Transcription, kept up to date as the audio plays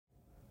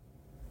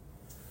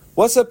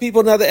What's up,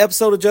 people? Another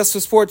episode of Just for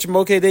Sports.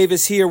 Jamoke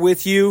Davis here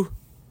with you.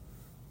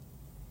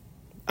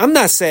 I'm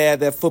not sad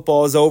that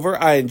football is over.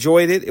 I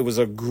enjoyed it. It was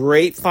a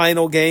great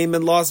final game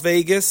in Las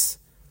Vegas.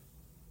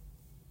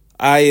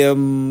 I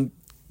am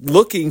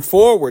looking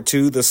forward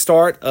to the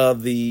start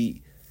of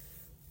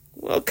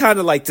kind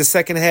of like the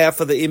second half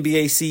of the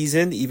NBA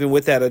season, even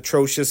with that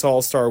atrocious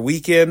All-Star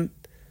weekend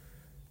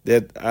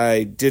that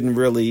I didn't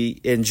really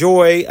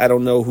enjoy. I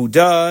don't know who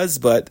does,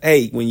 but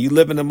hey, when you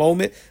live in the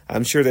moment,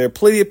 I'm sure there are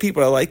plenty of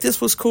people that are like,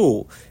 this was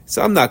cool.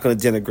 So I'm not going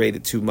to denigrate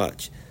it too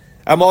much.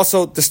 I'm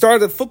also, the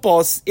start of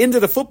football, into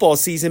the football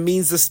season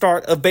means the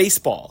start of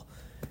baseball.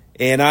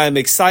 And I'm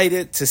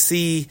excited to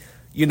see,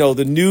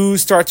 the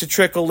news start to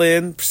trickle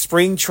in.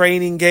 Spring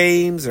training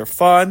games are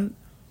fun.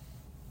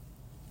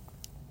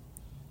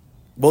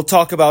 We'll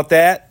talk about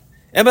that.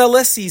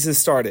 MLS season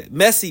started.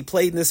 Messi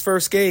played in his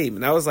first game.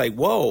 And I was like,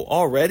 whoa,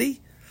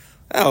 already?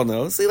 I don't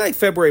know. See, like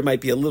February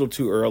might be a little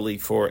too early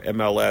for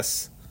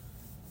MLS.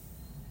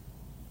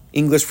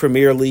 English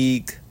Premier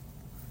League.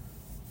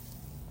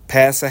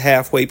 Past a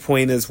halfway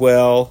point as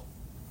well.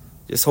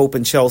 Just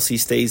hoping Chelsea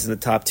stays in the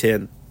top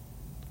 10.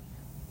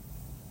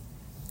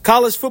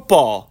 College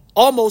football.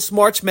 Almost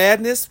March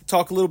Madness.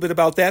 Talk a little bit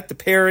about that. The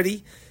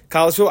parity.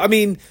 College football. I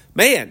mean,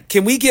 man,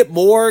 can we get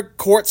more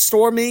court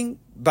storming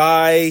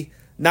by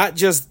not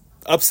just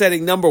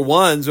upsetting number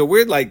ones, but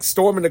we're like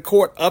storming the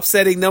court,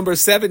 upsetting number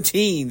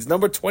 17s,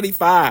 number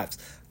 25s.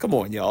 Come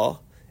on,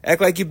 y'all.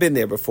 Act like you've been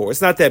there before.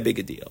 It's not that big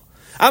a deal.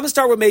 I'm going to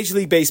start with Major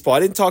League Baseball. I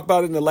didn't talk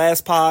about it in the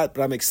last pod,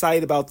 but I'm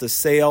excited about the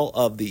sale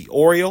of the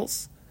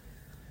Orioles.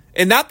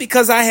 And not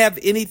because I have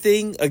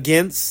anything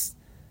against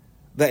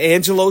the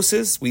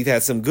Angeloses. We've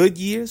had some good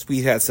years.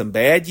 We've had some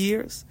bad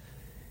years.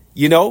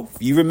 You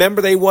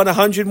remember they won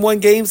 101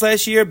 games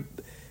last year.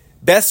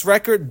 Best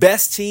record,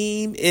 best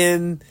team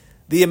in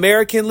the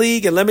American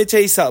League. And let me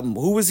tell you something.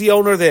 Who was the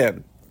owner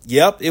then?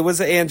 Yep, it was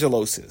the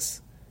Angeloses.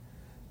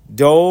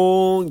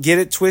 Don't get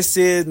it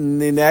twisted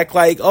and act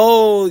like,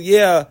 oh,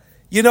 yeah.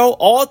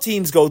 All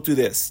teams go through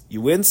this.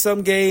 You win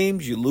some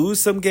games, you lose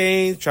some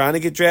games, trying to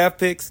get draft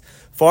picks,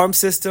 farm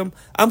system.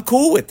 I'm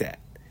cool with that.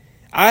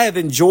 I have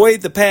enjoyed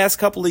the past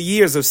couple of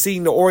years of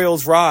seeing the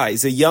Orioles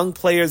rise, the young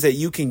players that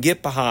you can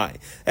get behind.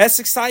 That's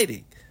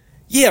exciting.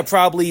 Yeah,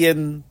 probably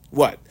in,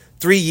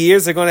 3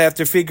 years they're going to have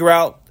to figure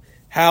out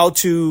how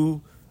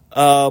to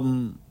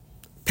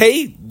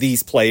pay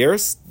these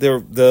players. The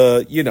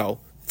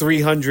 $300,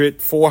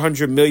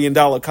 $400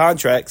 million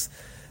contracts.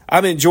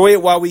 I'm enjoy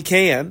it while we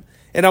can.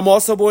 And I'm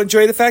also going to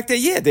enjoy the fact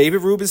that,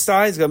 David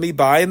Rubenstein is going to be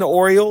buying the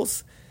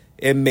Orioles.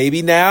 And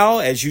maybe now,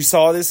 as you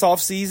saw this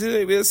offseason,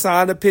 maybe they'll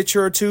sign a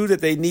pitcher or two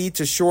that they need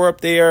to shore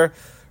up their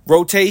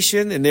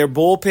rotation and their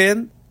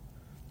bullpen.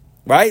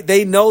 Right?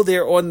 They know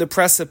they're on the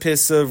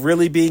precipice of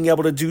really being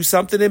able to do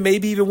something and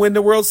maybe even win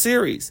the World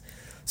Series.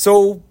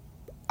 So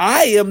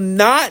I am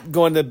not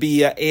going to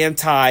be an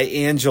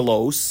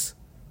anti-Angelos.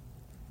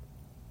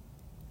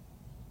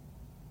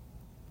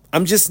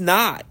 I'm just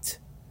not.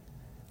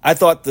 I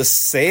thought the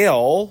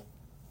sale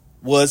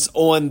was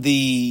on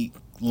the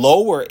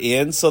lower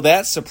end, so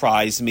that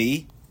surprised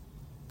me.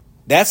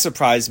 That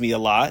surprised me a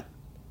lot.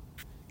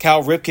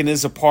 Cal Ripken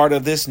is a part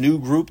of this new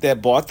group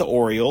that bought the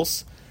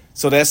Orioles,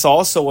 so that's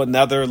also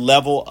another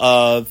level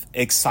of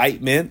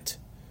excitement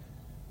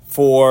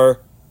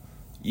for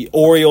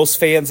Orioles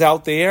fans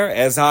out there,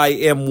 as I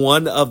am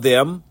one of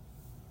them.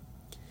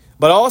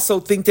 But I also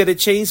think that it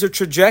changed the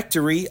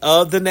trajectory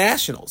of the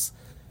Nationals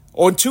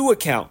on two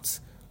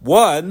accounts.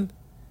 One,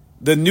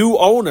 the new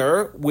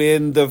owner,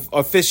 when the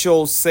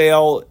official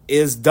sale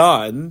is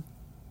done,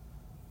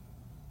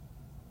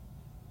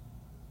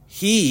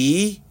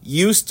 he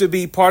used to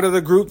be part of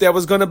the group that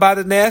was going to buy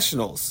the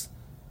Nationals.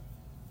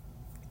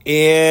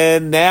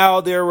 And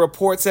now there are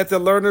reports that the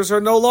Lerners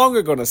are no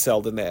longer going to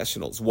sell the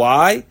Nationals.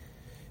 Why?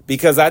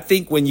 Because I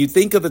think when you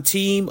think of the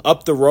team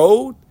up the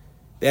road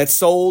that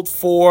sold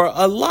for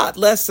a lot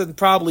less than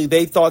probably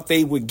they thought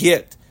they would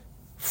get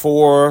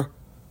for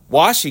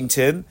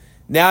Washington,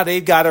 now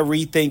they've got to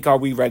rethink, are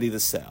we ready to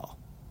sell?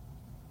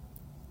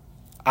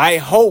 I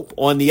hope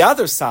on the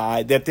other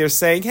side that they're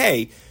saying,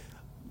 hey,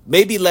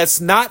 maybe let's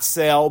not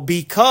sell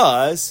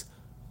because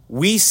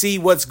we see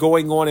what's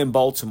going on in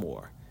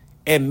Baltimore.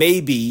 And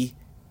it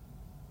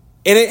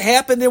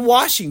happened in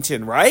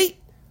Washington, right?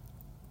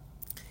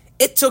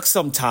 It took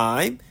some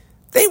time.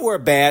 They were a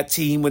bad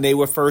team when they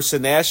were first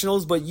in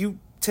Nationals, but you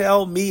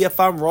tell me if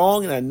I'm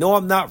wrong, and I know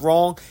I'm not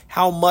wrong,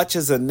 how much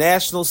as a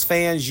Nationals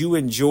fans you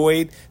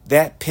enjoyed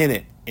that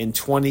pennant in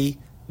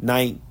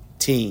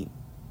 2019. It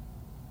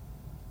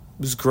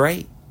was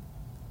great. It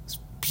was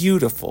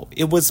beautiful.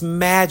 It was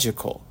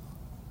magical.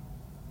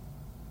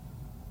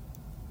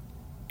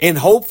 And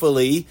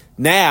hopefully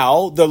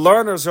now the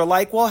Lerners are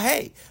like, well,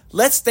 hey,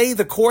 let's stay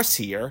the course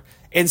here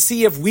and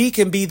see if we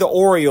can be the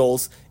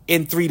Orioles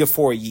in 3 to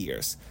 4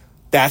 years.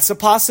 That's a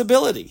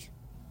possibility.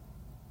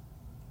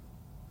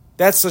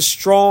 That's a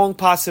strong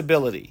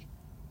possibility.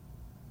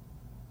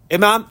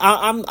 And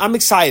I'm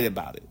excited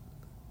about it.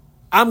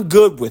 I'm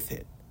good with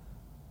it.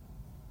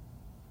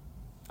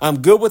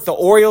 I'm good with the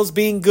Orioles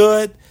being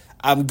good.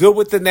 I'm good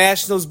with the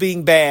Nationals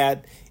being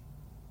bad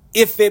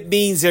if it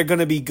means they're going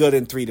to be good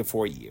in 3 to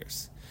 4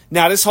 years.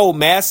 Now, this whole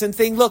Masson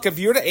thing, look, if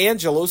you're the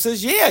Angelos,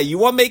 yeah, you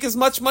want to make as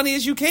much money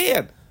as you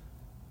can.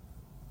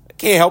 I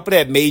can't help it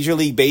that Major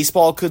League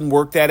Baseball couldn't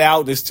work that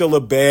out. There's still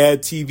a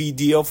bad TV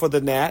deal for the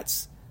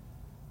Nats.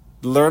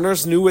 The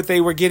learners knew what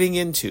they were getting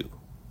into.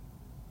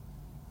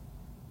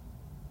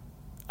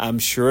 I'm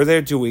sure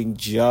they're doing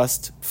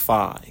just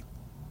fine.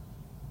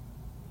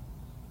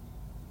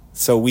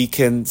 So we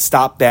can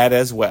stop that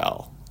as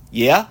well.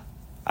 Yeah,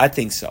 I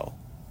think so.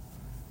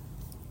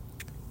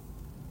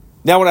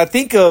 Now, when I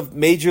think of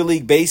Major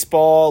League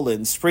Baseball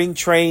and spring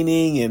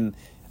training, and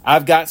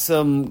I've got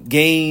some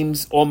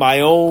games on my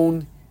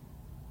own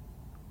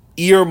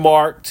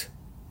earmarked.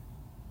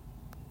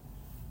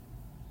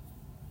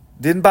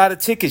 Didn't buy the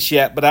tickets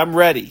yet, but I'm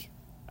ready.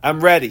 I'm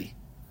ready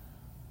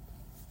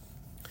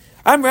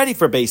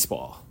for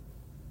baseball.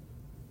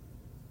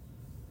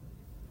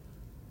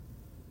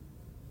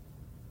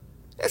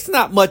 It's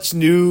not much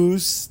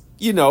news.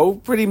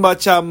 Pretty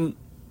much I'm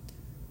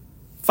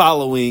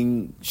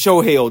following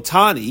Shohei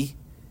Ohtani.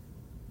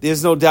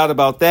 There's no doubt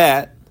about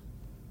that.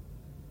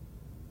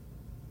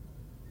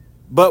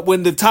 But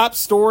when the top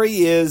story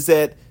is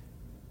that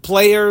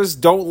players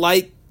don't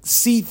like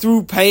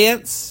see-through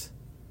pants,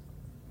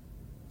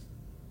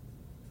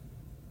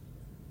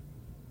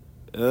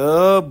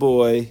 oh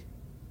boy.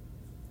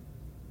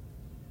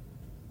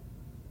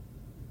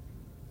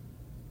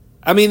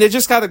 I mean, they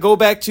just got to go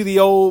back to the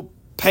old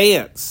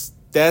pants.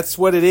 That's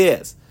what it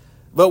is.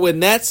 But when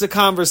that's the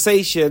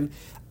conversation,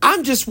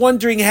 I'm just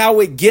wondering how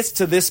it gets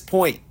to this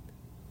point.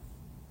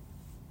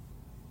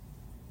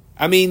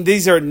 I mean,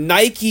 these are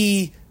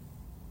Nike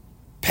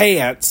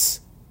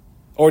pants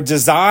or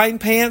design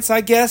pants,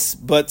 I guess,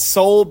 but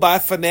sold by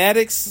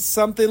Fanatics,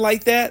 something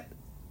like that.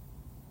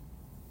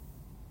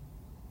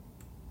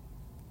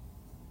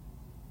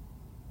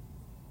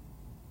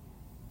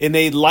 And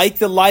they like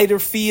the lighter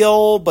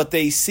feel, but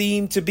they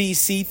seem to be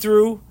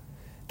see-through.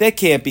 That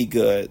can't be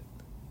good.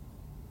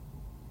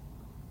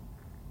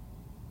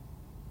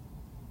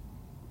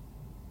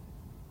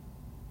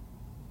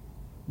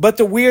 But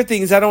the weird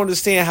thing is I don't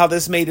understand how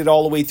this made it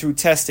all the way through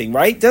testing,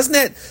 right? Doesn't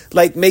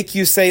that make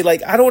you say,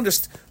 I don't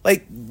understand,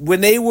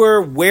 when they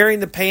were wearing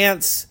the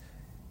pants,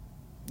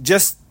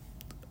 just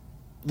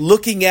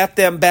looking at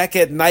them back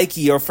at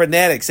Nike or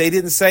Fanatics, they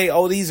didn't say,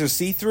 oh, these are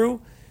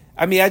see-through?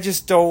 I mean, I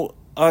just don't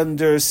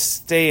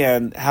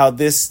understand how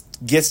this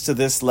gets to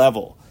this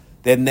level.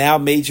 That now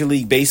Major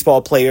League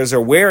Baseball players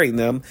are wearing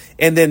them,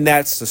 and then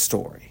that's the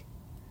story.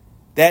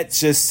 That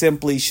just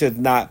simply should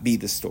not be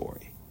the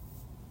story.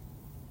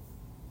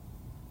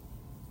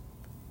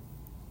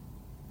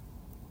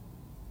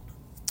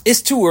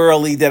 It's too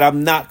early that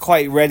I'm not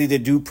quite ready to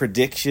do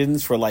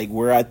predictions for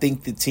where I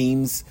think the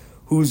teams,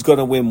 who's going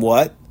to win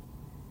what.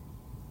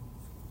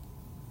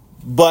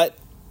 But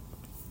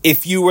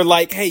if you were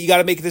hey, you got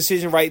to make a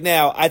decision right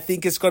now, I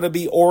think it's going to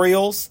be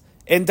Orioles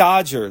and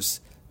Dodgers.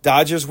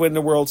 Dodgers win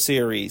the World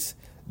Series.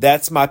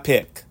 That's my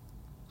pick.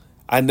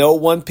 I know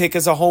one pick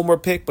is a homer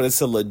pick, but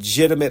it's a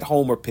legitimate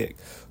homer pick.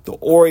 The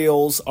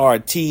Orioles are a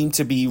team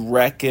to be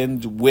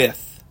reckoned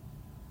with.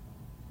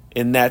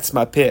 And that's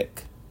my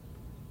pick.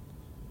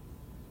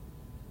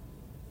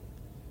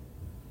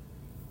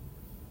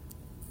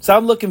 So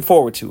I'm looking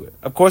forward to it.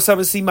 Of course, I'm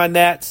going to see my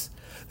Nats.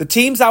 The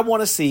teams I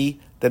want to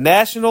see, the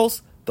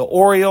Nationals, the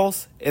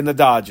Orioles, and the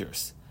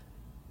Dodgers.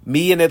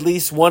 Me and at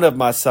least one of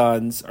my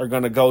sons are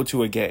going to go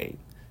to a game.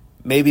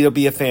 Maybe it'll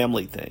be a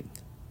family thing.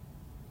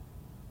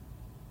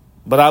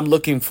 But I'm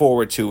looking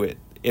forward to it.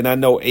 And I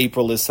know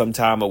April is some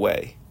time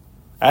away.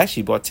 I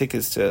actually bought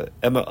tickets to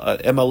an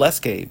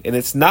MLS game. And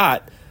it's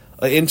not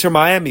an Inter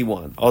Miami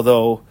one.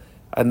 Although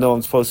I know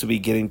I'm supposed to be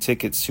getting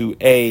tickets to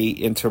a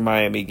Inter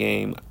Miami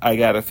game. I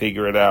got to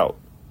figure it out.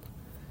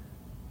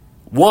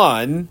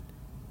 One,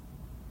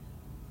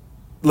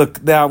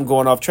 look, now I'm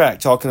going off track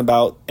talking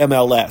about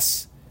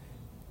MLS.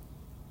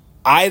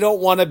 I don't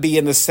want to be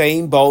in the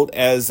same boat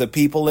as the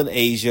people in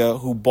Asia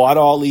who bought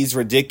all these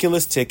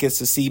ridiculous tickets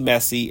to see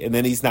Messi and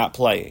then he's not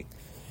playing.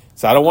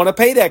 So I don't want to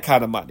pay that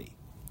kind of money.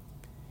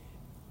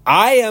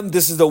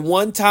 This is the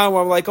one time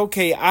where I'm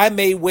okay, I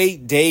may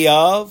wait day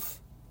of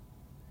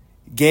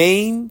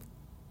game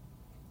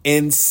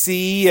and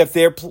see if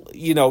they're,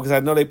 because I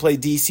know they play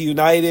DC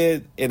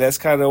United and that's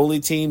kind of the only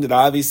team that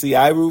obviously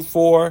I root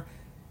for,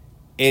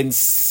 and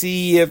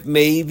see if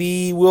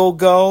maybe we'll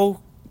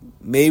go.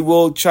 Maybe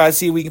we'll try to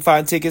see if we can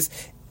find tickets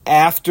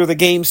after the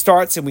game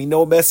starts and we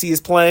know Messi is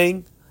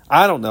playing.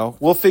 I don't know.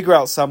 We'll figure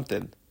out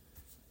something.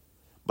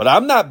 But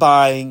I'm not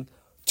buying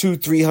 $200,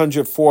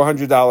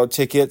 $300, $400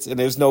 tickets and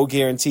there's no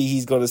guarantee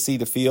he's going to see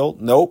the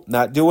field. Nope,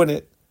 not doing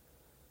it.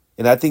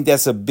 And I think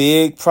that's a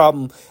big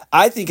problem.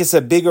 I think it's a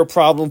bigger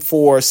problem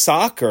for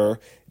soccer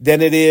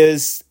than it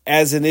is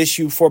as an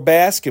issue for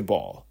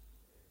basketball.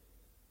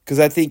 Because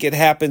I think it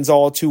happens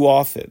all too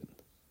often.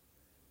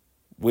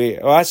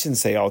 I shouldn't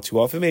say all too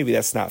often. Maybe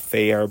that's not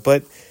fair,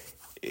 but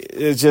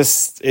it's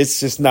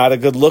just not a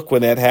good look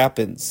when that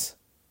happens.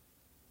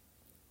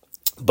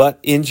 But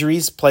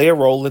injuries play a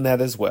role in that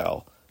as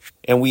well.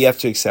 And we have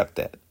to accept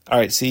that. All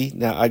right, see,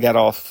 now I got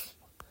off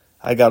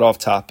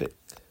topic.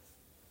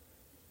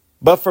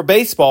 But for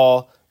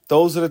baseball,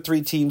 those are the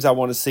three teams I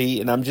want to see,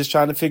 and I'm just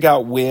trying to figure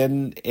out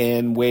when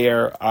and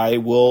where I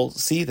will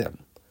see them.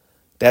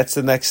 That's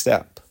the next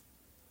step.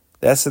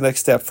 That's the next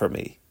step for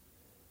me.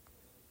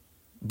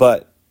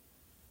 But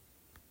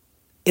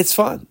it's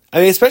fun.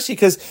 I mean, especially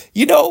because,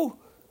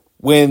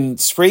 when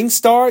spring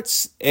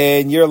starts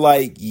and you're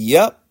like,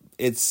 yep,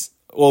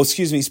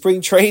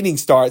 spring training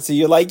starts, and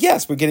you're like,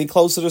 yes, we're getting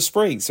closer to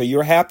spring, so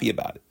you're happy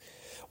about it.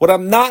 What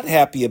I'm not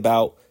happy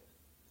about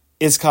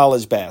is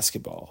college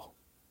basketball.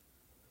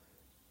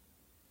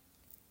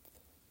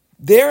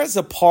 There is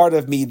a part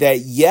of me that,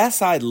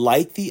 yes, I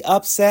like the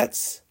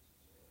upsets,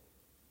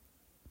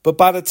 but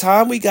by the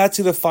time we got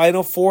to the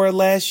Final Four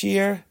last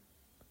year,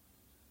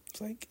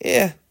 it's like,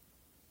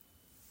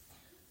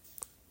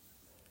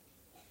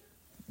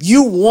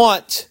 You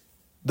want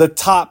the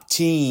top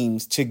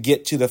teams to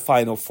get to the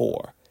Final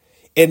Four.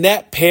 And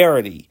that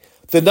parity,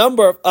 the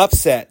number of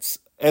upsets,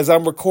 as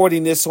I'm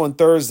recording this on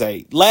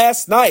Thursday,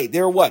 last night,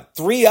 there were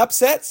 3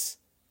 upsets?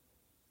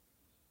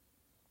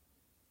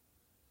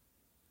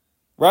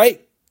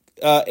 Right?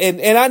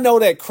 And I know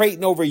that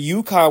Creighton over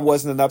UConn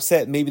wasn't an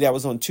upset. Maybe that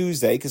was on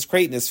Tuesday because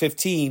Creighton is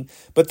 15,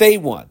 but they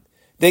won.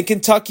 Then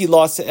Kentucky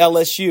lost to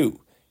LSU.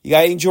 You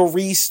got Angel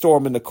Reese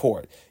storming the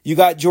court. You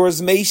got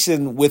George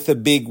Mason with a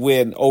big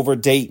win over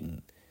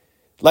Dayton.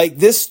 Like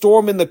this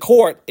storm in the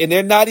court, and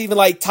they're not even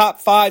like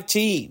top 5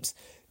 teams.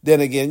 Then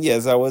again,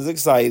 yes, I was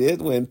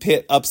excited when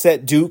Pitt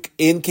upset Duke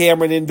in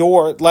Cameron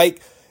Indoor.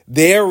 Like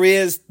there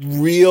is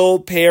real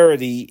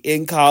parity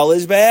in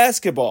college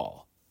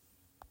basketball.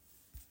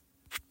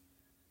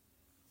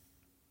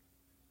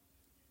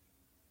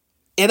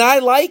 And I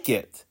like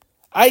it.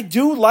 I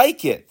do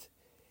like it.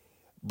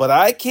 But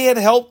I can't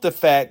help the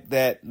fact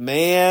that,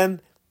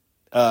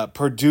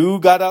 Purdue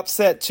got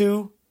upset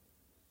too.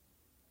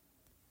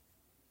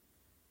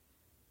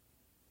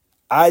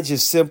 I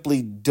just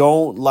simply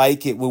don't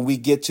like it when we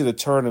get to the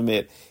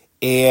tournament.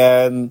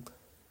 And,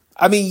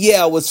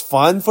 it was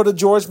fun for the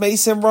George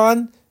Mason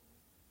run,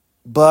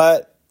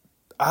 but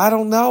I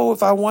don't know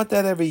if I want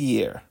that every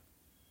year.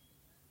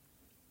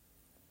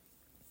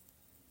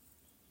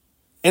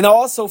 And I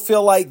also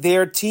feel like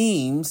there are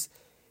teams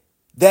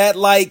that,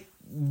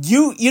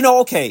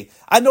 okay,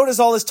 I know there's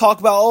all this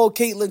talk about,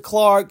 Caitlin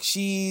Clark,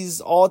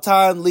 she's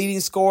all-time leading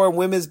scorer in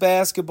women's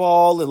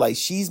basketball, and,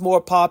 she's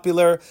more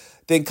popular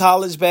than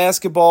college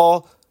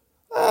basketball.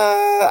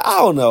 I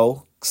don't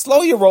know.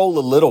 Slow your roll a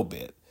little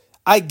bit.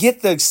 I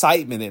get the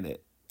excitement in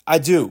it. I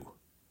do.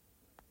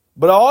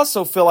 But I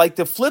also feel like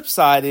the flip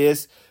side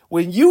is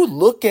when you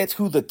look at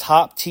who the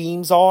top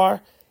teams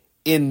are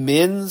in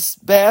men's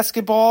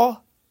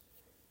basketball,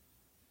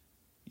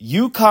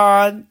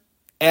 UConn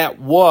at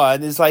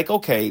 1 is like,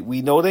 okay,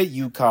 we know that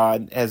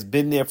UConn has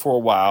been there for a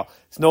while.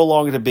 It's no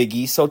longer the Big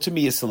East, so to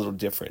me it's a little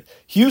different.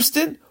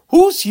 Houston?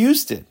 Who's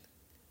Houston?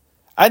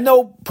 I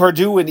know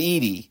Purdue and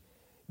Edie.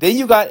 Then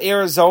you got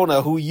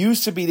Arizona, who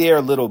used to be there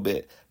a little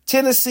bit.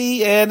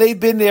 Tennessee, and they've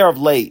been there of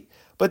late.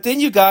 But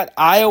then you got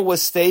Iowa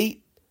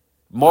State,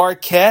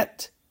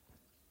 Marquette.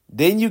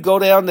 Then you go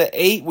down to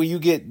 8 where you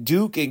get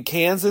Duke and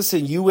Kansas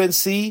and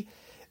UNC.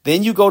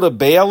 Then you go to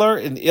Baylor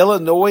and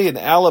Illinois and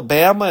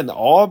Alabama and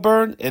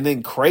Auburn, and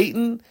then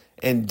Creighton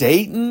and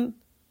Dayton,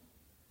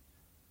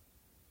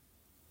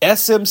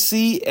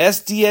 SMC,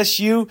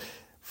 SDSU,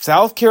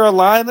 South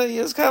Carolina.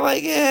 It's kind of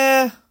like,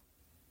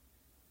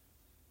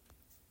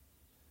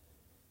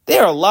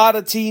 There are a lot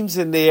of teams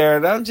in there,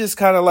 and I'm just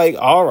kind of like,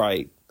 all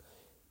right.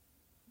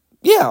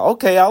 Yeah,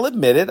 okay, I'll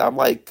admit it. I'm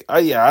like,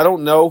 I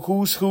don't know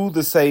who's who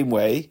the same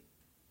way.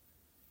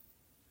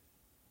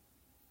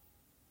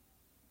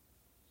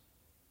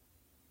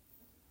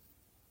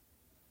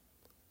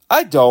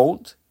 I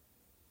don't.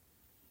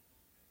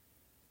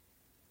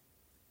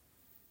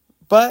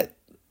 But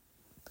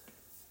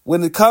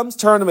when it comes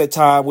tournament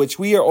time, which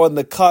we are on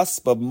the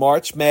cusp of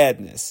March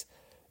Madness,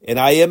 and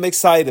I am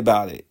excited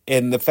about it.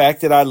 And the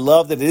fact that I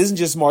love that it isn't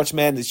just March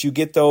Madness. You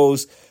get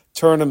those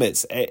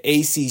tournaments at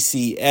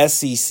ACC,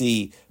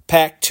 SEC,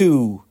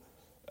 Pac-2,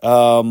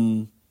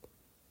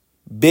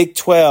 Big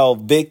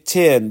 12, Big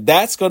 10.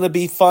 That's going to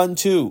be fun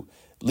too,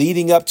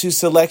 leading up to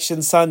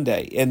Selection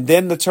Sunday and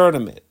then the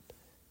tournament.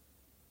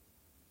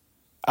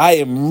 I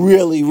am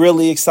really,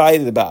 really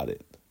excited about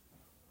it.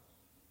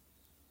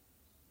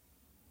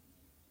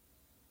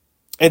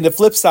 And the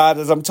flip side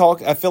is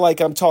I feel like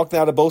I'm talking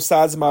out of both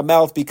sides of my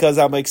mouth because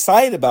I'm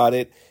excited about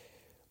it.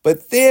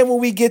 But then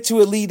when we get to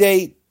Elite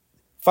 8,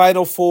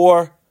 Final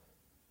Four,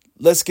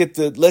 let's get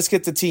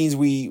the teams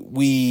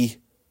we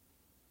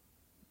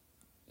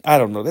I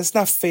don't know. That's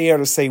not fair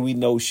to say we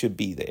know should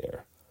be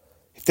there.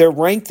 If they're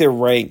ranked, they're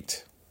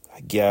ranked, I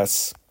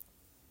guess.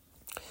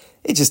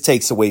 It just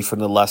takes away from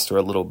the luster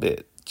a little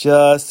bit.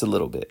 Just a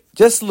little bit.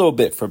 Just a little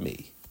bit for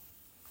me.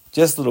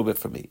 Just a little bit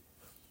for me.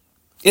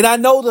 And I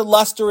know the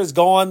luster is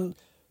gone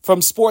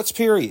from sports,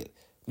 period.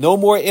 No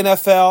more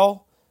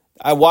NFL.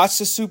 I watched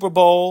the Super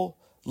Bowl,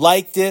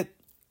 liked it.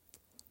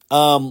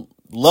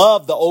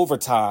 Love the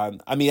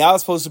overtime. I mean, I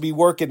was supposed to be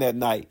working that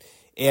night,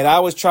 and I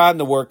was trying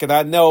to work, and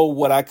I know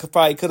what I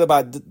could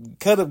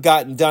have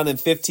gotten done in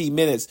 15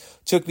 minutes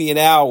took me an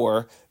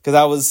hour because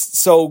I was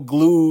so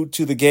glued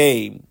to the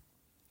game.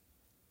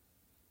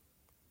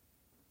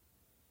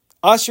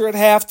 Usher at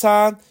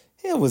halftime,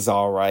 it was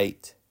all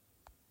right.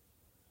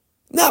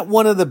 Not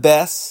one of the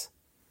best.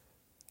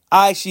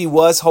 I actually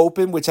was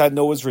hoping, which I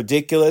know is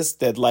ridiculous,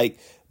 that like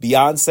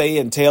Beyonce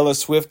and Taylor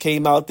Swift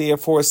came out there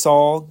for a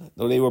song,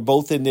 though they were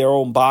both in their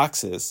own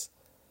boxes.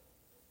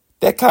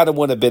 That kind of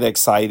would have been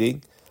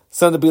exciting.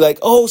 Something to be like,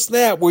 oh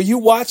snap, were you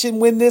watching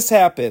when this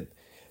happened?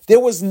 There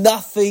was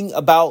nothing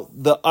about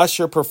the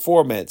Usher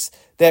performance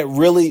that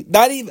really,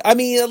 not even, I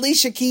mean,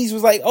 Alicia Keys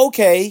was like,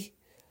 okay,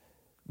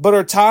 but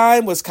her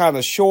time was kind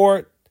of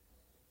short.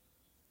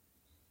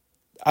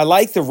 I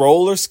like the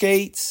roller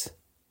skates.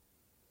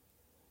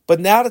 But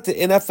now that the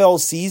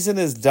NFL season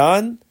is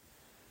done,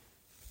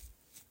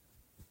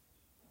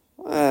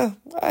 I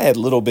had a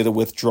little bit of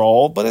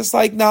withdrawal, but it's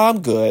like, nah,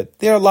 I'm good.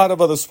 There are a lot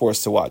of other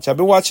sports to watch. I've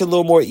been watching a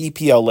little more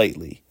EPL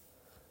lately.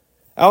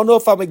 I don't know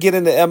if I'm going to get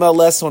into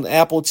MLS on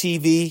Apple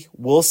TV.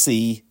 We'll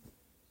see.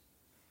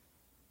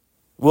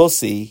 We'll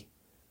see.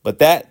 But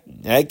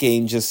that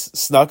game just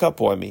snuck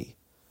up on me.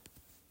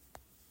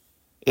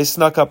 It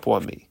snuck up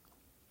on me.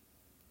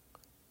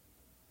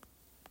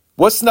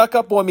 What snuck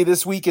up on me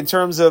this week in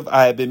terms of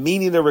I have been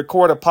meaning to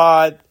record a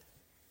pod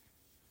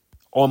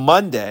on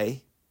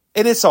Monday,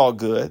 and it's all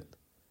good.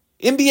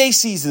 NBA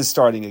season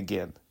starting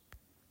again.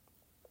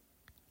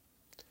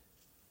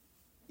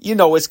 You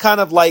know, it's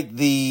kind of like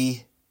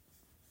it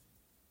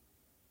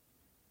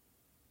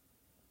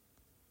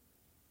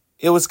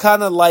was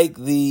kind of like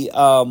I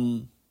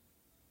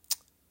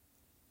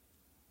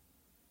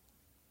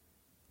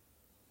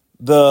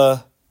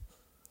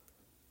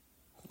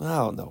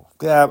don't know.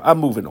 I'm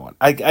moving on.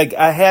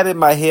 I had in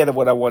my head of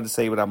what I wanted to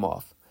say, but I'm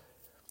off.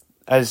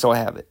 I just don't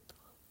have it.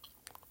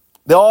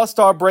 The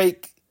All-Star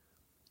break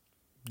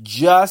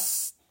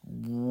just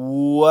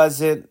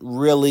wasn't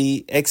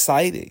really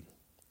exciting.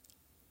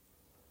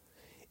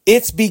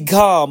 It's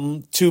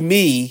become, to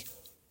me,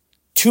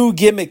 too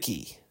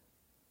gimmicky.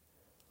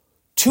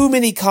 Too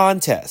many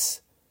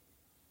contests.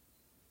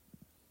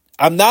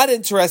 I'm not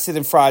interested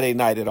in Friday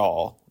night at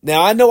all.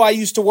 Now, I know I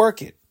used to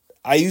work it.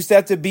 I used to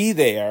have to be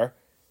there.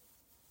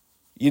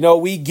 You know,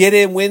 we get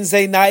in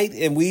Wednesday night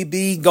and we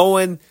be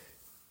going,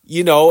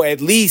 you know,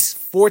 at least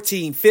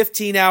 14,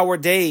 15-hour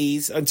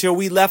days until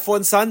we left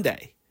on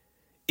Sunday.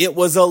 It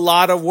was a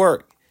lot of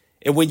work.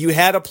 And when you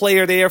had a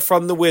player there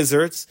from the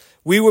Wizards,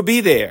 we would be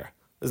there.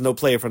 There's no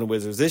player from the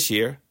Wizards this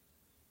year.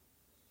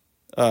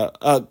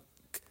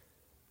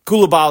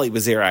 Koulibaly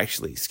was there,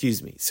 actually.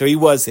 Excuse me. So he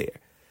was there.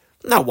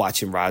 I'm not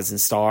watching Rising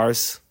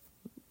Stars.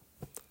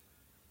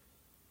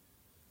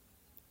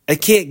 I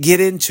can't get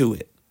into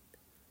it.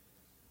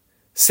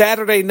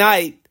 Saturday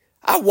night,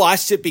 I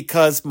watched it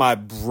because my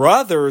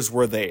brothers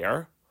were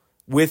there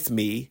with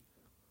me.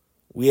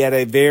 We had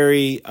a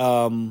very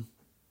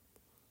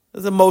it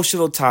was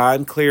emotional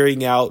time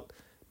clearing out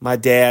my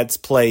dad's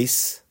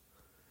place.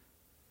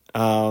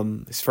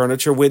 His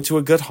furniture went to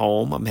a good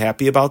home. I'm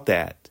happy about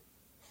that.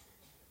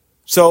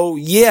 So,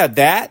 yeah,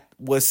 that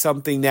was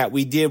something that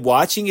we did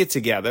watching it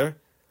together.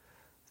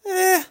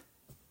 The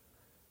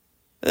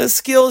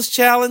skills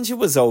challenge, it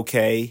was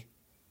okay.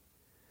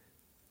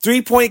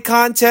 3-point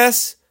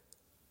contest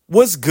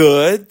was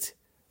good.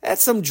 Had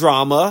some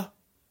drama.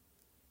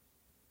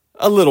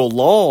 A little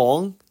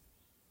long.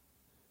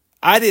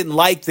 I didn't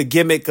like the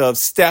gimmick of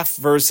Steph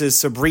versus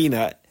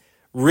Sabrina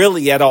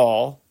really at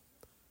all.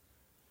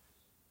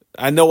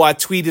 I know I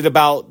tweeted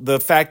about the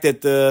fact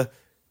that the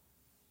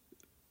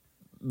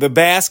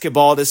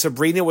basketball that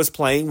Sabrina was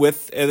playing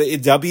with, a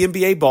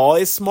WNBA ball,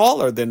 is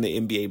smaller than the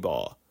NBA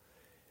ball.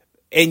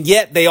 And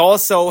yet they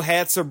also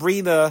had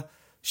Sabrina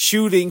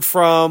shooting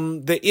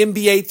from the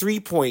NBA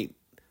 3-point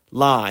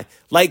line.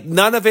 Like,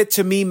 none of it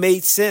to me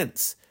made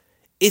sense.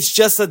 It's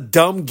just a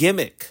dumb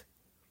gimmick.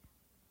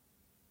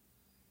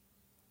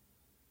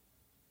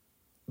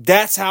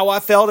 That's how I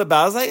felt about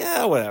it. I was like,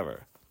 yeah,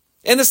 whatever.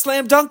 And the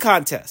slam dunk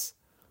contest.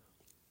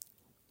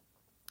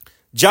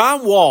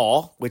 John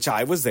Wall, which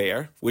I was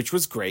there, which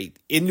was great,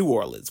 in New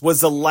Orleans,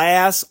 was the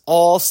last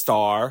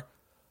All-Star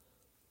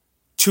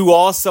to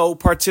also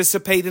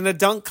participate in a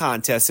dunk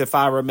contest, if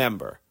I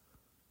remember.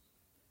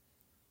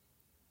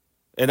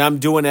 And I'm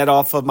doing that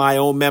off of my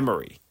own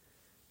memory.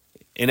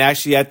 And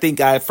actually, I think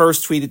I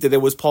first tweeted that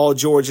it was Paul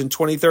George in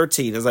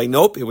 2013. I was like,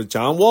 nope, it was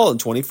John Wall in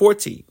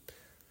 2014.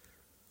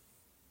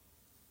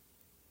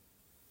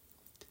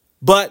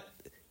 But,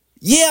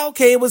 yeah,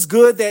 okay, it was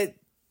good that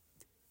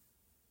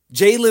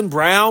Jaylen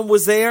Brown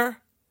was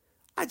there.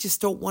 I just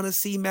don't want to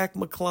see Mac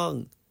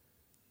McClung.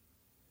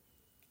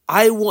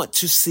 I want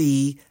to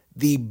see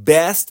the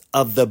best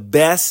of the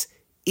best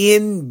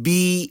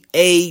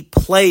NBA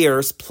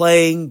players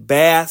playing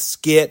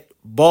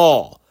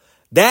basketball.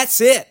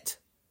 That's it.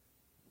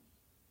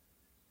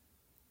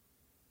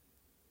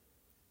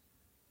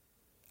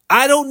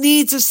 I don't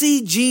need to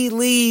see G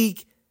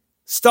League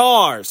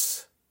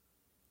stars.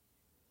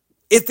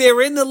 If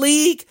they're in the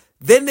league,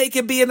 then they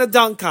can be in a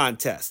dunk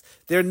contest.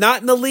 They're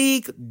not in the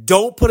league,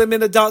 don't put them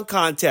in a dunk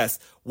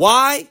contest.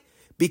 Why?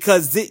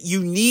 Because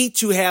you need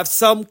to have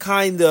some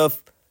kind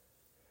of,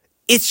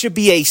 it should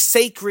be a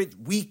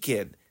sacred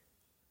weekend.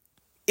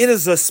 It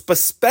is a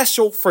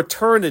special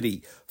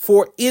fraternity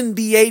for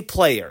NBA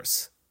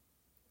players.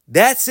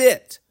 That's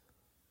it.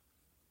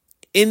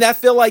 And I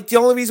feel like the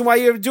only reason why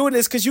you're doing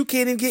this is because you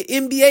can't even get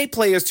NBA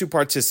players to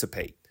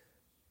participate.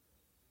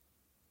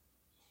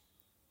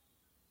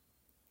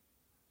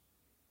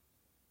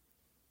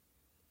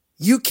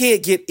 You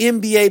can't get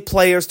NBA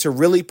players to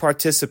really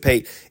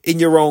participate in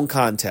your own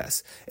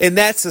contest. And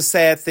that's a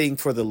sad thing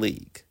for the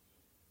league.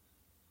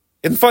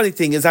 And the funny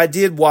thing is I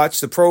did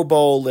watch the Pro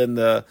Bowl and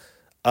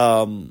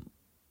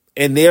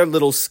their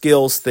little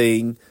skills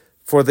thing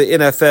for the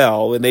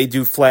NFL, and they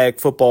do flag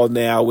football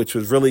now, which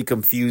was really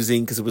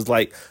confusing because it was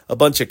like a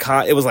bunch of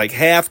it was like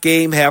half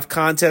game, half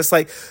contest,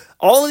 like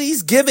all of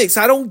these gimmicks.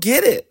 I don't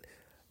get it.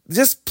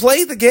 Just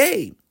play the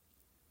game.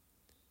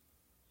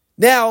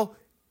 Now,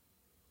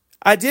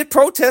 I did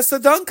protest the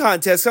dunk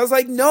contest. I was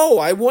like, no,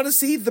 I want to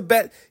see the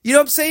bet. You know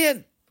what I'm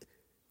saying?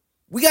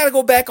 We got to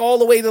go back all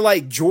the way to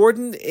like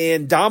Jordan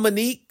and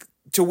Dominique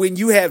to when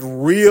you had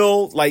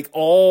real, like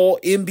all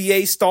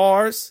NBA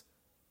stars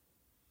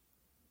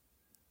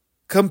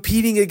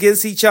competing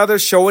against each other,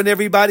 showing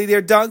everybody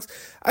their dunks.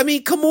 I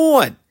mean, come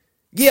on.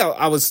 Yeah,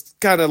 I was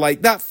kind of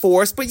like not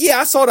forced, but yeah,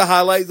 I saw the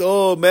highlights.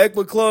 Oh, Mac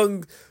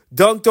McClung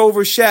dunked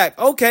over Shaq.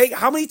 Okay,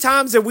 how many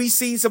times have we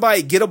seen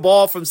somebody get a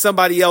ball from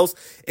somebody else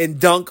and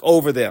dunk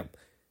over them?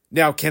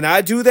 Now, can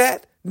I do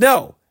that?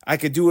 No. I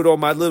could do it on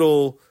my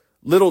little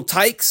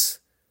Tykes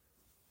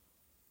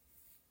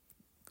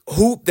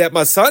hoop that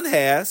my son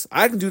has.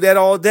 I can do that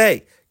all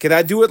day. Can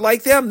I do it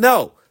like them?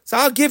 No. So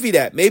I'll give you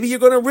that. Maybe you're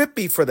going to rip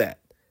me for that.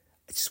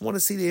 I just want to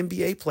see the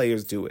NBA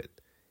players do it.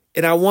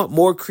 And I want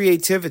more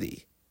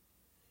creativity.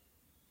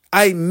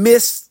 I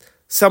miss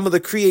some of the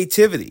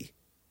creativity.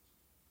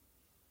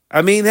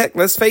 I mean, heck,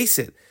 let's face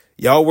it.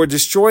 Y'all were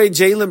destroying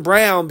Jaylen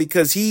Brown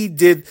because he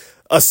did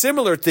a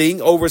similar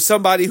thing over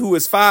somebody who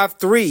was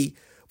 5'3",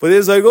 but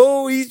it's like,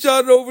 oh, he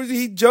jumped over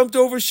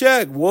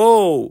Shaq.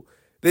 Whoa.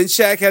 Then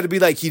Shaq had to be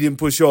like, he didn't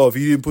push off.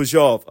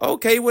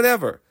 Okay,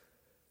 whatever.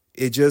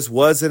 It just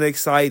wasn't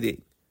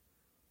exciting.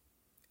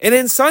 And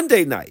then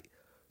Sunday night,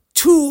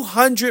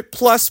 200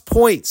 plus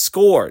points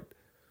scored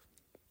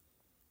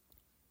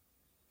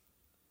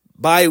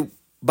by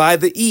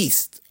the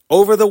East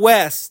over the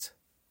West.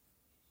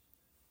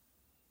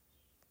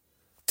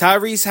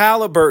 Tyrese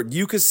Halliburton,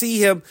 you could see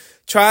him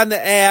trying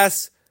to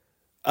ask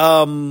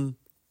Nikola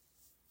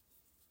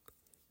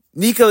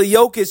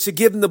Jokic to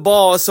give him the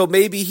ball so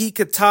maybe he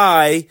could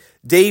tie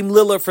Dame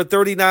Lillard for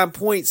 39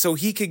 points so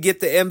he could get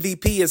the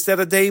MVP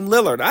instead of Dame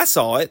Lillard. I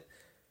saw it.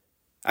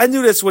 I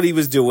knew that's what he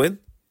was doing.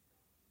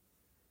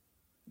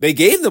 They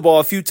gave him the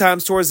ball a few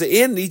times towards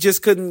the end, and he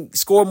just couldn't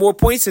score more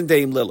points than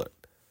Dame Lillard.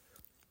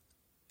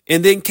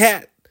 And then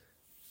Cat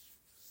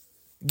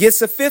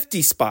gets a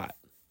 50 spot.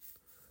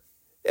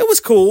 It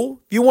was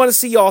cool. If you want to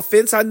see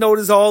offense, I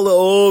noticed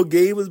all the,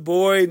 game was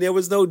boring. There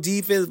was no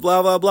defense,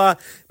 blah, blah, blah.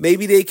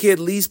 Maybe they could at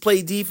least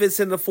play defense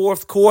in the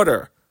fourth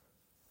quarter.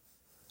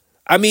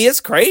 I mean, it's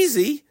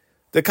crazy,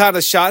 the kind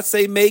of shots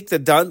they make, the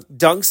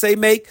dunks they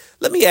make.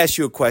 Let me ask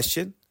you a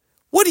question.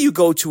 What do you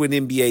go to an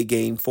NBA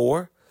game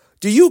for?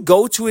 Do you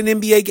go to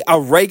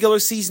a regular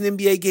season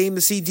NBA game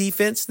to see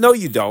defense? No,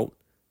 you don't.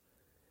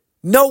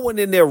 No one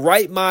in their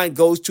right mind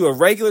goes to a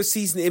regular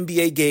season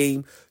NBA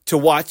game to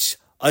watch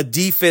a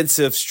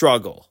defensive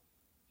struggle,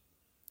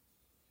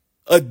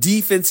 a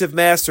defensive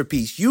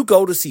masterpiece. You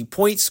go to see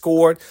points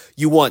scored.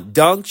 You want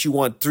dunks. You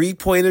want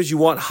three-pointers. You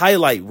want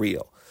highlight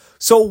reel.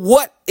 So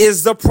what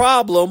is the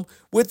problem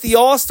with the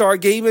All-Star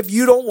game if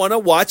you don't want to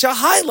watch a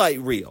highlight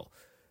reel?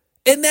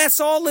 And that's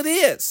all it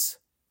is.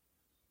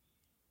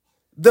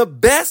 The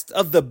best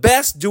of the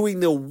best doing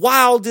the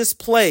wildest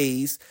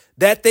plays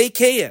that they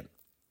can.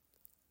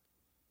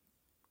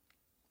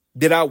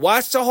 Did I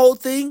watch the whole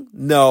thing?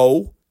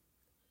 No.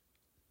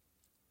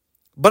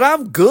 But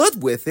I'm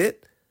good with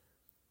it.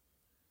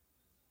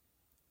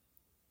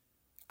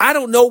 I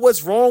don't know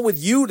what's wrong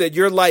with you that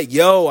you're like,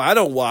 yo, I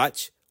don't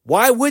watch.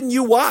 Why wouldn't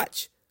you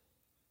watch?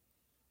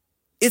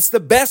 It's the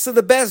best of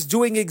the best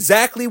doing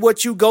exactly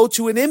what you go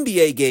to an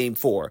NBA game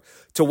for.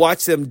 To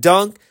watch them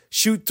dunk,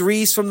 shoot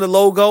threes from the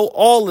logo,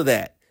 all of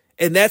that.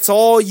 And that's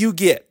all you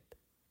get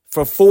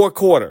for 4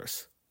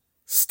 quarters.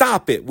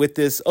 Stop it with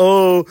this,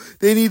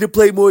 they need to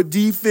play more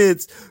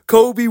defense.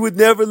 Kobe would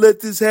never let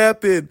this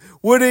happen.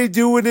 What are they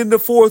doing in the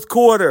fourth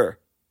quarter?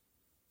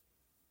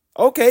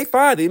 Okay,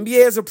 fine. The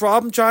NBA has a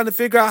problem trying to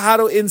figure out how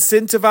to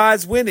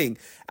incentivize winning.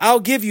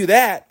 I'll give you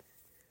that.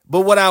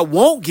 But what I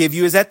won't give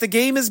you is that the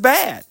game is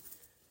bad.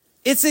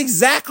 It's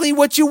exactly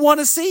what you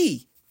want to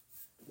see.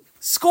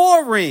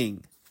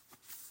 Scoring.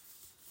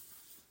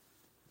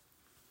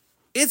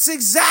 It's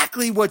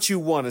exactly what you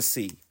want to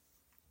see.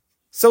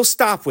 So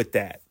stop with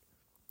that.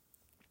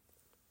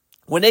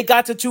 When they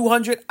got to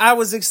 200, I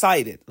was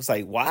excited. It was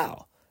like,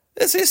 wow,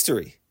 that's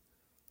history.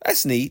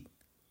 That's neat.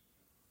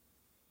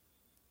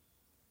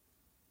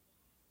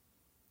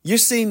 You're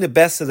seeing the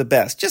best of the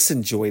best. Just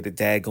enjoy the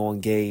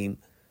daggone game.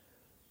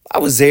 I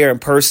was there in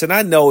person.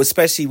 I know,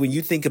 especially when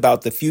you think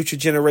about the future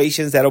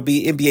generations that'll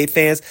be NBA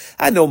fans,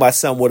 I know my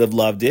son would have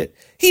loved it.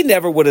 He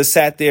never would have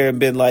sat there and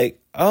been like,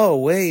 oh,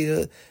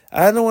 wait,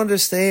 I don't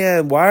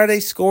understand. Why are they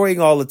scoring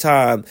all the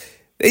time?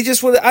 They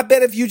just would. I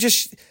bet if you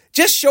just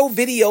show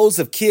videos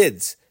of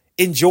kids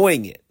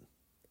enjoying it,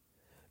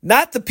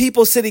 not the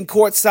people sitting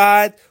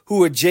courtside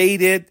who are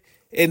jaded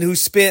and who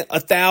spent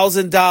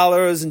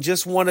 $1,000 and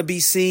just want to be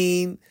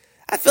seen.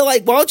 I feel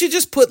like, why don't you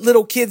just put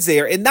little kids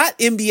there, and not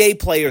NBA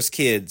players'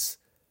 kids,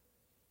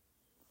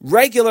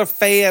 regular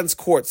fans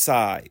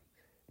courtside.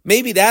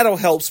 Maybe that'll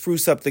help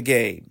spruce up the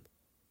game.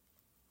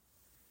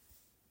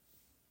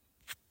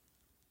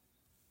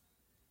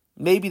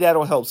 Maybe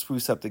that'll help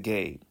spruce up the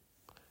game.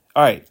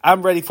 All right,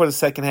 I'm ready for the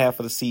second half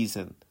of the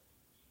season.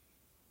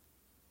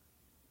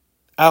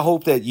 I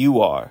hope that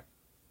you are.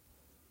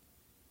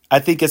 I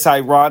think it's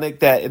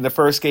ironic that in the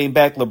first game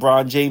back,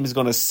 LeBron James is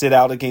going to sit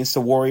out against the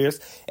Warriors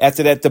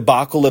after that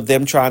debacle of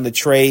them trying to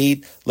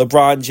trade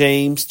LeBron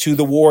James to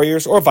the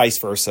Warriors, or vice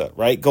versa,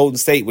 right? Golden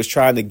State was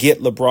trying to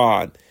get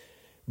LeBron.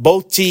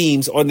 Both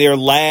teams on their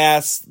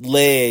last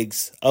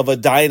legs of a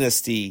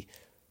dynasty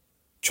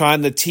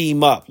trying to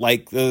team up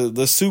like the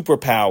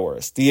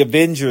superpowers, the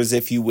Avengers,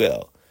 if you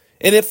will.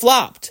 And it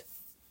flopped.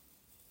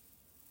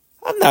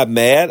 I'm not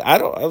mad.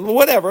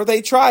 Whatever.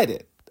 They tried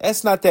it.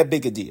 That's not that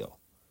big a deal.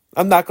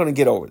 I'm not going to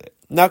get over that.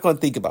 I'm not going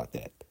to think about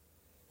that.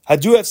 I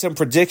do have some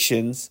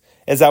predictions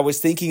as I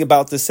was thinking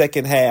about the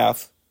second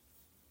half.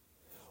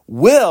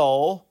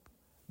 Will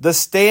the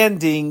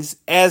standings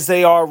as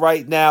they are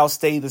right now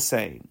stay the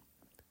same?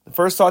 The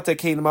first thought that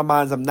came to my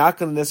mind is I'm not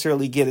going to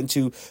necessarily get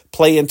into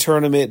play-in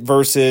tournament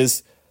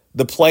versus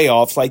the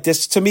playoffs. Like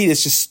this, to me,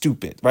 it's just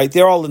stupid, right?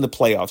 They're all in the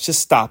playoffs. Just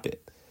stop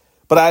it.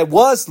 But I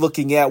was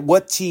looking at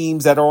what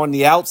teams that are on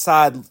the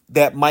outside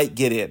that might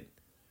get in.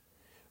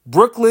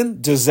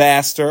 Brooklyn,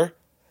 disaster.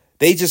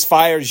 They just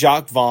fired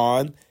Jacques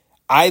Vaughn.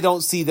 I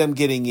don't see them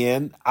getting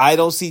in. I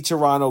don't see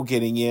Toronto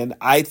getting in.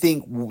 I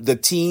think the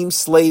team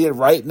slated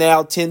right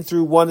now,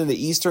 10-1 in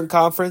the Eastern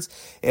Conference,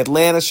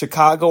 Atlanta,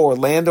 Chicago,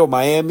 Orlando,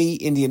 Miami,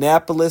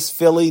 Indianapolis,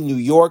 Philly, New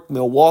York,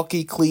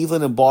 Milwaukee,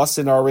 Cleveland, and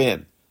Boston are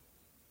in.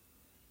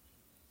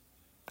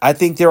 I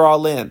think they're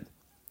all in.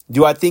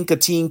 Do I think a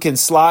team can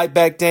slide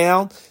back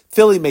down?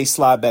 Philly may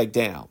slide back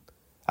down.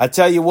 I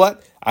tell you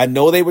what, I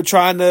know they were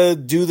trying to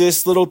do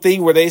this little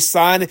thing where they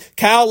signed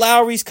Kyle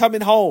Lowry's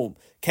coming home.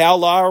 Kyle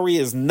Lowry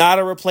is not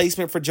a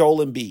replacement for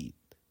Joel Embiid.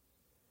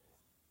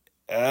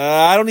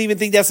 I don't even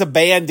think that's a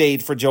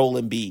Band-Aid for Joel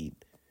Embiid.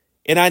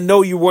 And I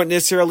know you weren't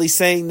necessarily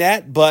saying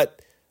that, but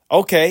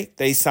okay,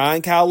 they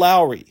signed Kyle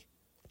Lowry.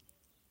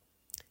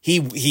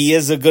 He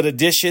is a good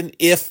addition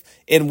if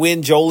and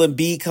when Joel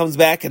Embiid comes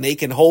back and they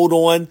can hold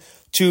on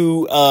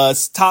to a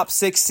top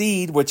 6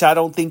 seed, which I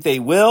don't think they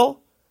will.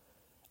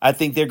 I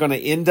think they're going to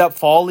end up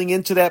falling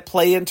into that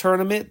play-in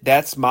tournament.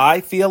 That's my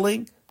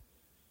feeling.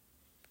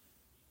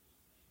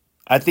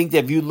 I think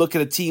that if you look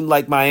at a team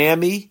like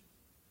Miami,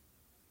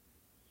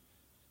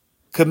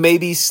 could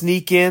maybe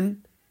sneak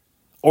in.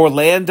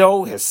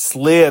 Orlando has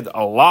slid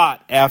a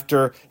lot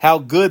after how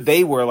good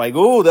they were. Like,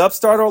 oh, the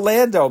upstart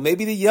Orlando.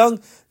 Maybe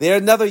they're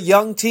another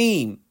young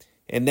team.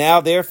 And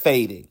now they're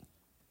fading.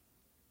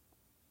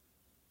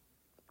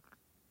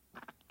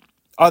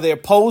 Are there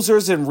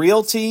posers in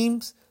real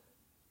teams?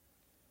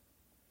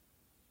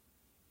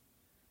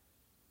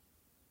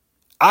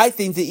 I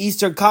think the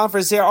Eastern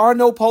Conference, there are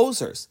no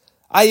posers.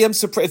 I am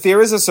surprised. If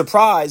there is a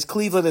surprise,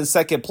 Cleveland in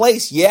second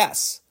place,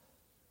 yes.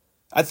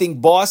 I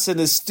think Boston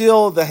is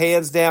still the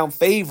hands-down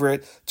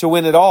favorite to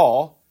win it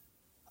all.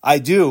 I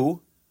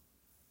do.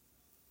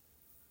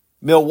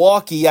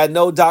 Milwaukee, I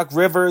know Doc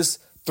Rivers,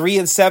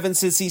 3-7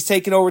 since he's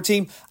taken over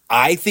team.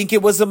 I think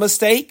it was a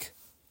mistake.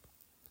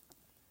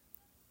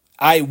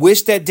 I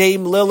wish that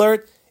Dame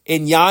Lillard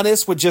and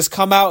Giannis would just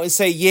come out and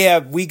say, yeah,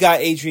 we got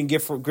Adrian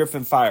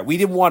Griffin fired. We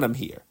didn't want him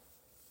here.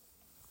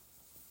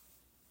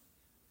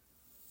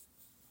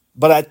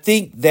 But I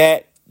think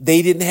that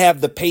they didn't have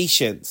the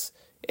patience.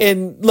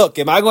 And look,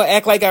 am I going to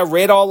act like I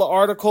read all the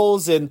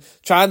articles and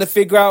trying to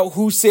figure out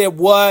who said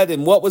what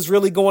and what was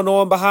really going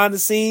on behind the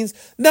scenes?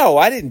 No,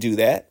 I didn't do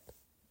that.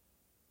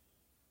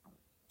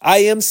 I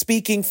am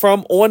speaking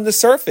from on the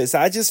surface.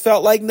 I just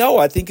felt like, no,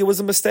 I think it was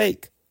a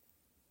mistake.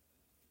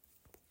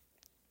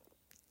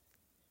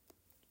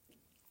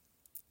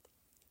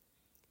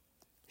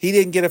 He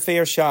didn't get a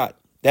fair shot.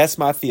 That's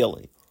my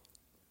feeling.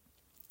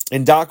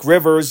 And Doc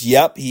Rivers,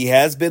 yep, he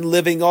has been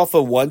living off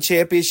of one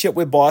championship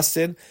with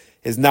Boston,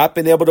 has not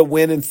been able to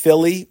win in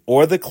Philly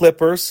or the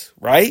Clippers,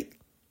 right?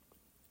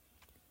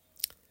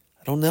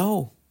 I don't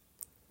know.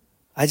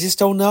 I just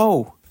don't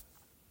know.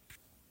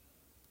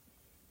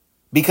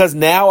 Because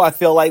now I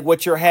feel like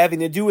what you're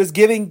having to do is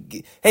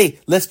hey,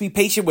 let's be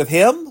patient with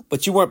him,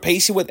 but you weren't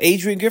patient with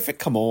Adrian Griffin?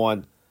 Come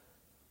on.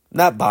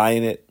 Not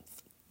buying it.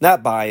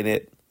 Not buying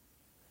it.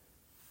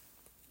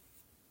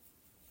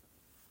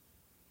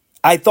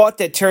 I thought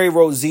that Terry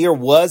Rozier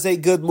was a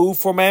good move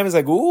for Miami. It's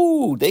like,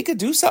 ooh, they could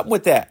do something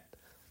with that.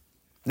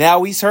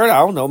 Now he's hurt. I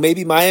don't know.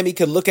 Maybe Miami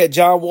could look at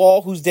John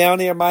Wall, who's down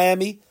there in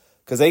Miami,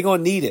 because they're going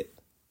to need it.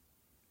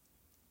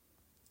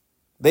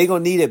 They're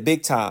going to need it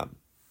big time.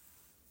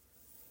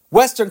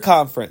 Western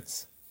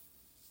Conference.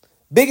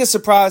 Biggest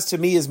surprise to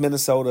me is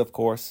Minnesota, of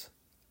course.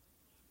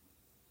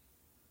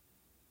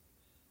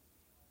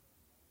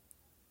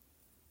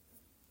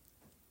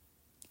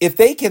 If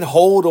they can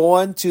hold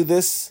on to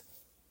this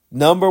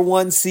number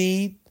one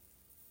seed,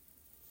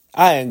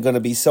 I am going to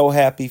be so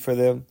happy for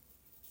them.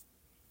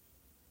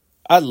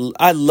 I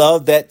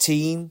love that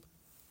team.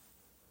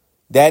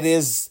 That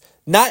is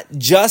not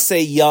just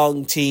a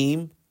young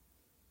team,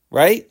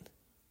 right?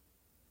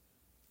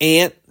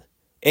 Ant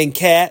and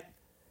Cat.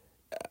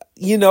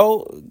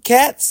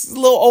 Cat's a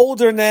little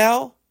older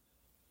now.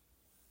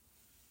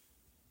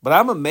 But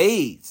I'm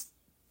amazed.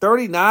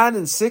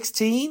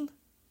 39-16?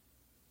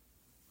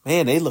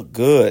 Man, they look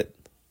good.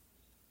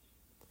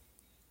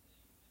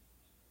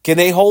 Can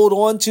they hold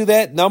on to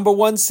that number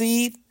one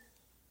seed?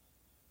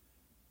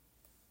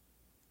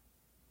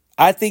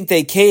 I think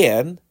they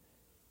can.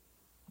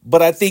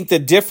 But I think the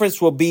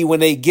difference will be when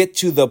they get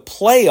to the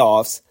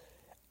playoffs.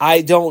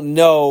 I don't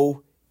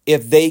know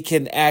if they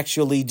can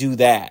actually do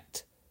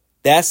that.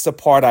 That's the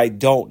part I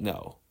don't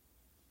know.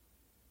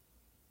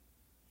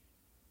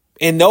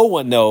 And no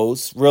one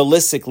knows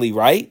realistically,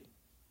 right?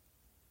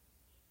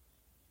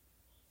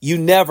 You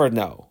never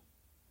know.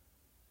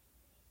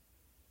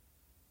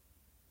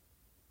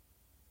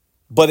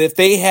 But if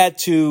they had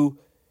to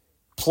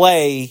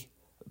play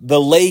the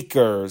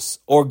Lakers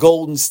or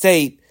Golden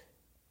State,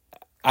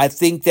 I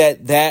think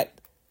that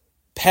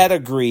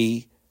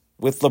pedigree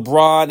with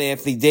LeBron,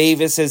 Anthony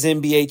Davis as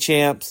NBA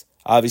champs,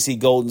 obviously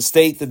Golden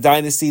State, the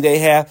dynasty they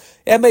have,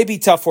 it may be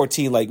tough for a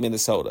team like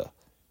Minnesota.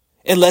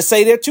 And let's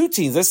say they're two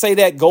teams. Let's say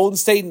that Golden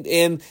State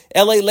and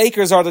LA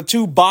Lakers are the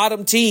two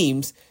bottom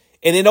teams,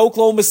 and then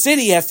Oklahoma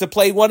City has to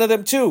play one of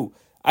them too.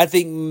 I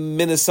think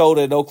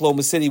Minnesota and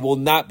Oklahoma City will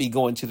not be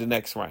going to the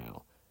next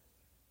round.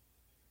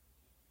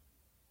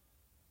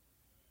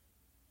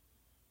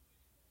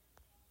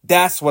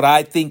 That's what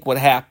I think would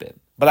happen.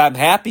 But I'm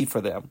happy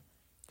for them.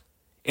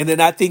 And then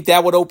I think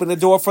that would open the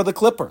door for the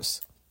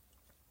Clippers,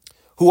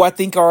 who I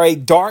think are a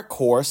dark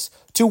horse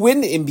to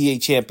win the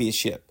NBA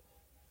championship.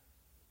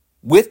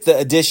 With the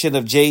addition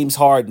of James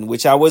Harden,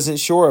 which I wasn't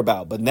sure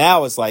about. But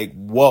now it's like,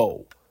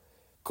 whoa.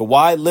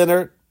 Kawhi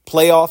Leonard,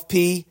 playoff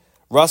P,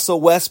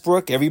 Russell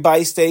Westbrook,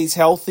 everybody stays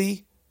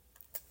healthy.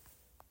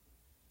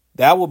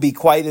 That will be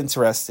quite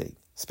interesting.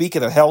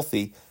 Speaking of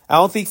healthy, I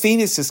don't think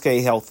Phoenix will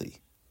stay healthy.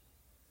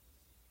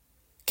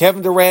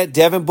 Kevin Durant,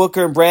 Devin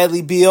Booker, and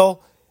Bradley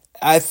Beal,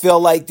 I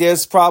feel like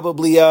there's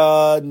probably a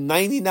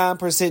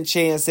 99%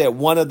 chance that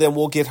one of them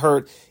will get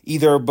hurt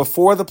either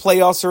before the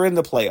playoffs or in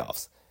the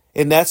playoffs.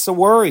 And that's the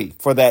worry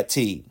for that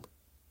team.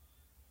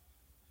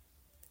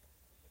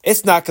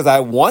 It's not because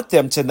I want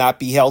them to not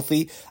be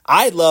healthy.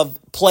 I love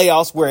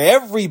playoffs where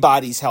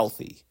everybody's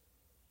healthy.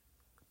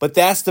 But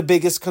that's the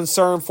biggest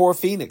concern for a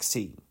Phoenix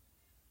team.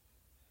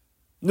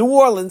 New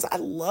Orleans, I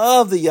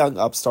love the young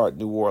upstart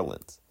New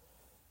Orleans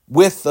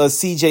with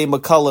C.J.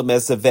 McCollum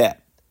as the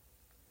vet.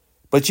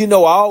 But I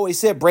always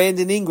said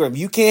Brandon Ingram,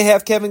 you can't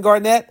have Kevin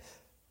Durant.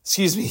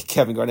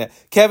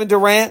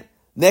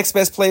 Next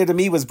best player to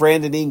me was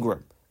Brandon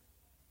Ingram.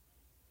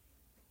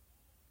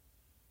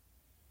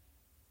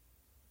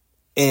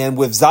 And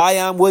with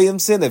Zion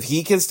Williamson, if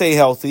he can stay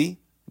healthy,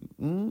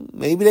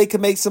 maybe they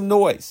can make some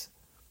noise.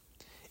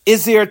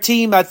 Is there a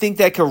team I think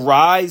that could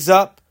rise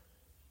up?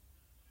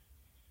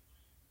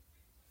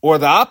 Or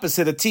the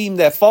opposite, a team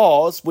that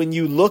falls when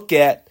you look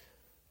at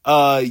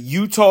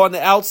Utah on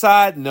the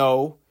outside?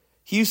 No.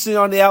 Houston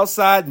on the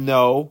outside?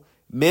 No.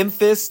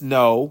 Memphis?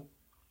 No.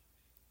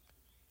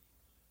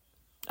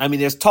 I mean,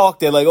 there's talk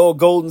there like,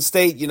 Golden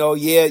State,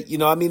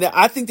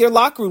 I think their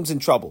locker room's in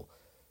trouble.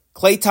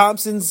 Klay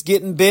Thompson's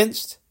getting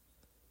benched.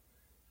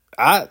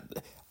 I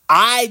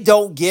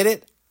don't get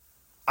it.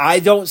 I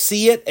don't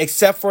see it,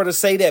 except for to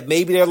say that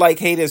maybe they're like,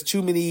 hey, there's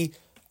too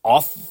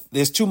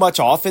much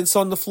offense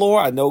on the floor.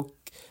 I know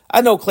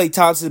Klay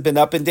Thompson's been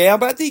up and down,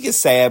 but I think it's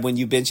sad when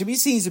you bench him. He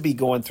seems to be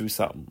going through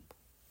something.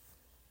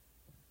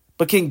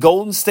 But can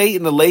Golden State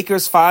and the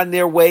Lakers find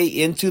their way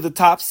into the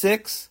top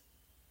six?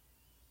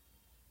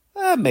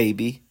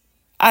 Maybe.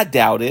 I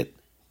doubt it.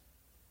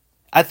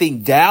 I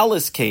think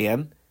Dallas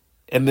can,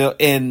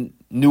 and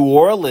New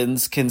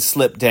Orleans can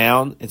slip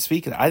down. And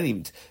speaking, I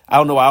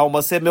don't know. I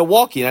almost said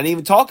Milwaukee, and I didn't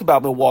even talk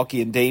about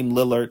Milwaukee and Dame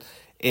Lillard.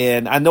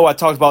 And I know I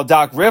talked about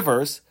Doc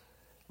Rivers,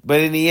 but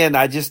in the end,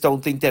 I just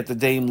don't think that the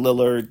Dame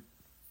Lillard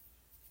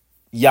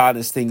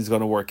Giannis thing is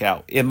going to work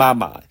out in my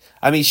mind.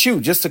 I mean,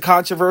 just the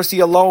controversy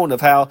alone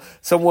of how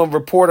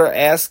reporter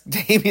asked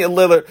Damian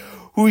Lillard,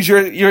 who's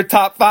your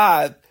top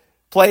five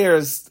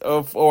players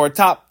or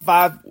top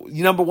five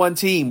number one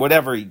team,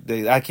 whatever.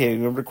 I can't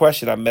remember the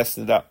question. I messed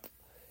it up.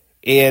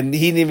 And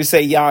he didn't even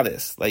say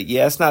Giannis.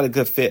 It's not a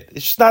good fit.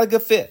 It's just not a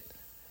good fit.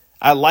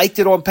 I liked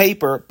it on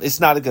paper. It's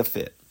not a good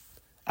fit.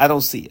 I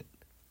don't see it.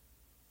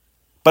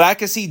 But I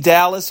can see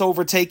Dallas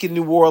overtaking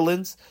New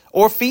Orleans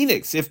or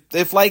Phoenix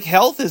if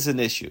health is an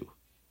issue.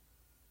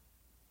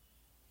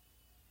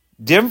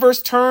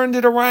 Denver's turned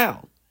it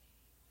around.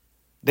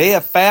 They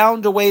have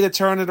found a way to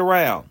turn it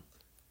around.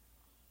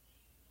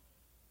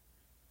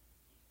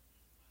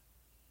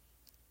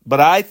 But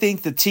I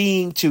think the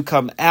team to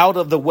come out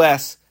of the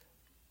West,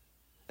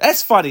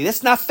 that's funny.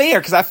 That's not fair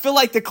because I feel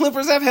like the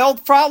Clippers have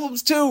health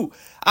problems too.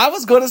 I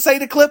was going to say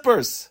the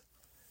Clippers.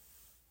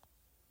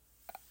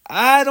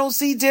 I don't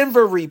see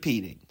Denver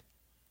repeating.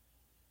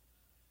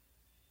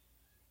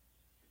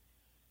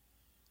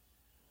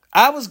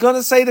 I was going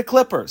to say the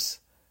Clippers.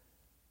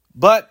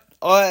 But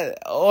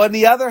on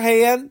the other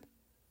hand,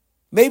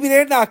 maybe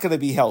they're not going to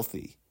be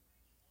healthy.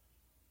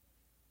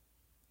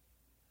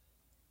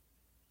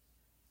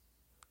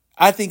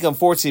 I think,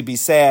 unfortunately, it'd be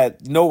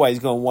sad. Nobody's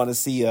going to want to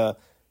see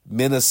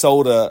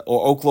Minnesota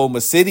or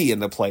Oklahoma City in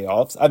the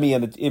playoffs. I mean,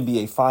 in the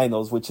NBA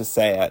Finals, which is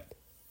sad.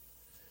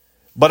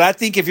 But I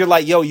think if you're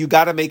like, yo, you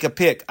got to make a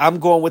pick. I'm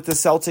going with the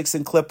Celtics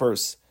and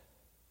Clippers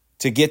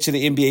to get to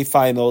the NBA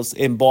Finals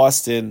in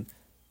Boston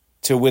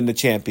to win the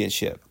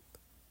championship.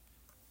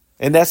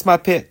 And that's my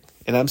pick.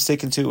 And I'm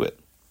sticking to it.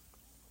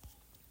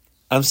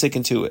 I'm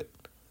sticking to it.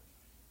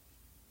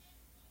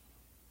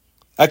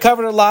 I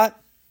covered a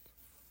lot.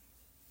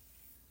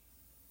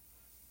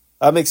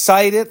 I'm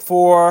excited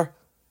for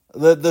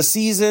the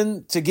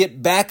season to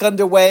get back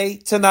underway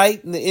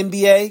tonight in the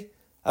NBA.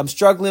 I'm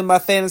struggling in my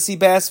fantasy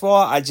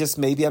basketball.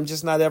 Maybe I'm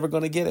just not ever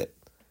going to get it.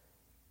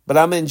 But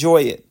I'm going to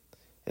enjoy it.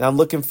 And I'm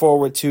looking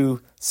forward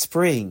to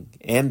spring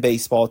and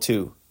baseball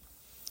too.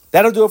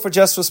 That'll do it for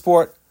Just for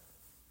Sport.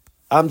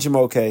 I'm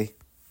Jamoke.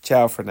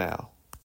 Ciao for now.